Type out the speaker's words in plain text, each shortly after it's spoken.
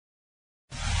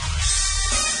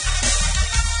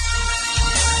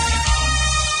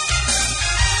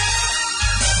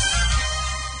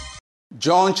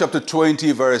John chapter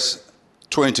 20, verse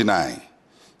 29.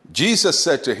 Jesus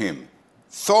said to him,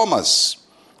 Thomas,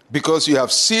 because you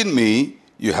have seen me,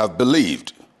 you have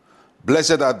believed.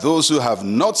 Blessed are those who have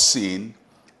not seen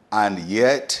and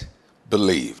yet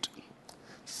believed.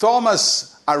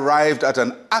 Thomas arrived at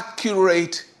an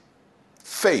accurate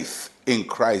faith in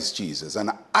Christ Jesus,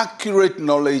 an accurate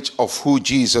knowledge of who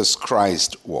Jesus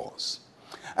Christ was.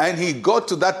 And he got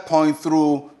to that point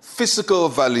through physical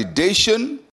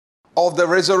validation of the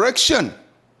resurrection.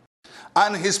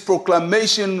 And his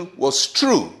proclamation was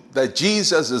true, that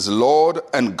Jesus is Lord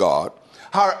and God.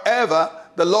 However,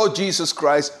 the Lord Jesus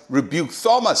Christ rebuked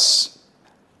Thomas,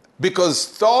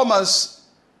 because Thomas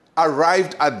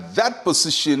arrived at that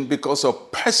position because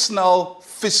of personal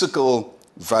physical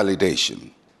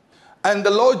validation. And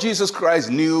the Lord Jesus Christ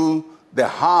knew the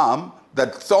harm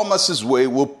that Thomas's way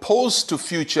will pose to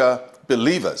future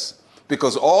believers,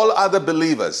 because all other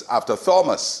believers after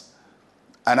Thomas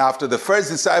and after the first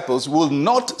disciples will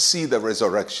not see the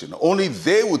resurrection. Only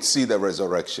they would see the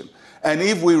resurrection. And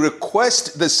if we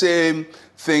request the same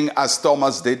thing as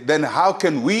Thomas did, then how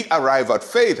can we arrive at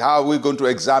faith? How are we going to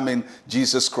examine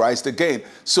Jesus Christ again?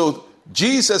 So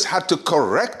Jesus had to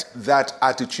correct that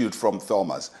attitude from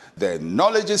Thomas. The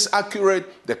knowledge is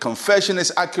accurate, the confession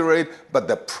is accurate, but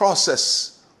the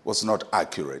process was not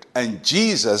accurate. And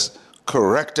Jesus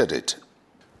corrected it.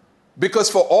 Because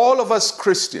for all of us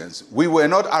Christians, we were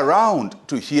not around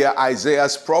to hear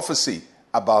Isaiah's prophecy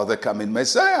about the coming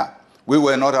Messiah. We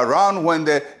were not around when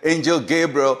the angel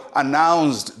Gabriel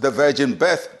announced the virgin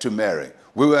birth to Mary.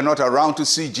 We were not around to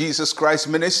see Jesus Christ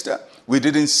minister. We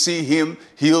didn't see him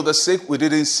heal the sick. We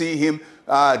didn't see him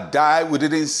die. We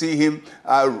didn't see him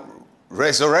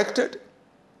resurrected.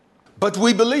 But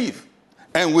we believe.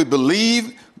 And we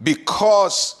believe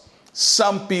because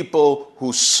some people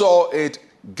who saw it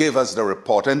gave us the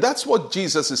report. And that's what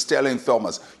Jesus is telling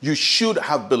Thomas. You should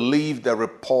have believed the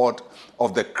report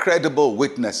of the credible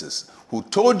witnesses who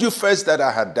told you first that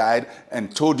I had died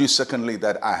and told you secondly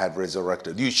that I had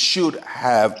resurrected. You should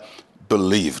have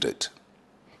believed it.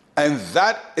 And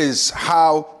that is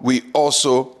how we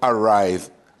also arrive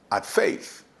at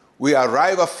faith. We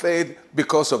arrive at faith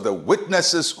because of the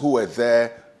witnesses who were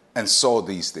there and saw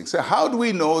these things. So how do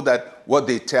we know that what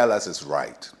they tell us is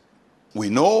right? We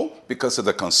know because of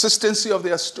the consistency of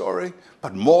their story,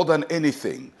 but more than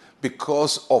anything,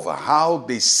 because of how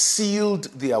they sealed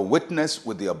their witness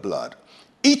with their blood.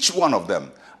 Each one of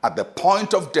them, at the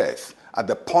point of death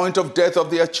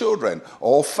of their children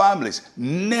or families,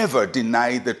 never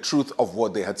denied the truth of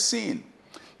what they had seen.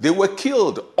 They were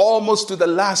killed almost to the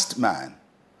last man.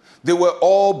 They were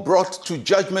all brought to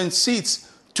judgment seats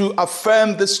to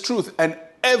affirm this truth, and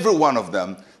every one of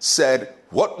them said,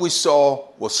 what we saw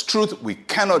was truth, we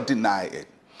cannot deny it.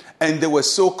 And they were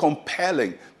so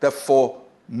compelling that for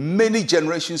many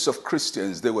generations of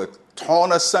Christians, they were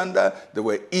torn asunder, they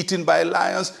were eaten by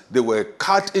lions, they were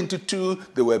cut into two,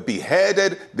 they were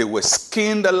beheaded, they were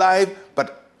skinned alive.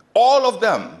 But all of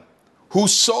them who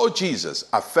saw Jesus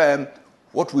affirmed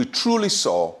what we truly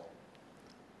saw,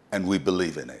 and we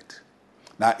believe in it.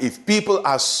 Now, if people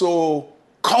are so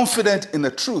confident in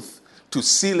the truth to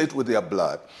seal it with their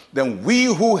blood, then we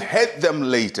who heard them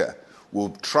later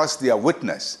will trust their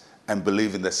witness and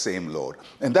believe in the same Lord.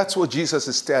 And that's what Jesus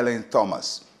is telling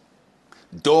Thomas.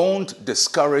 Don't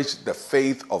discourage the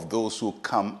faith of those who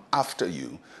come after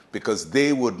you, because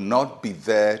they would not be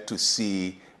there to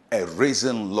see a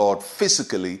risen Lord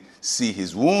physically, see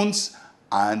his wounds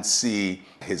and see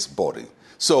his body.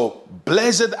 So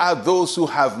blessed are those who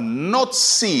have not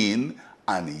seen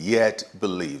and yet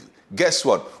believe. Guess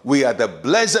what? We are the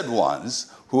blessed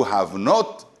ones who have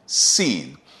not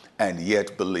seen and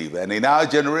yet believe. And in our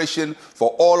generation, for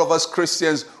all of us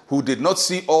Christians who did not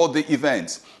see all the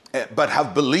events, but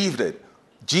have believed it,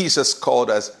 Jesus called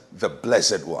us the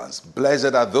blessed ones.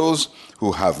 Blessed are those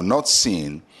who have not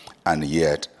seen and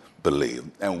yet believe.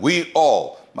 And we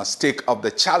all must take up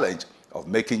the challenge of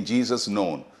making Jesus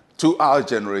known to our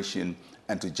generation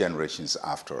and to generations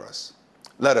after us.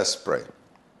 Let us pray.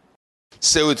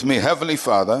 Say with me, Heavenly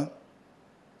Father,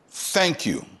 thank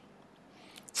you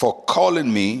for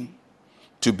calling me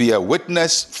to be a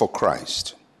witness for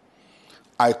Christ.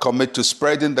 I commit to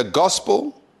spreading the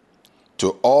gospel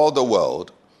to all the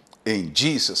world. In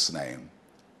Jesus' name,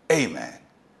 amen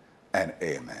and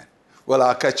amen. Well,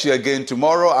 I'll catch you again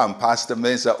tomorrow. I'm Pastor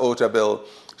Mensa Otabil.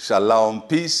 Shalom,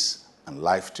 peace, and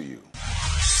life to you.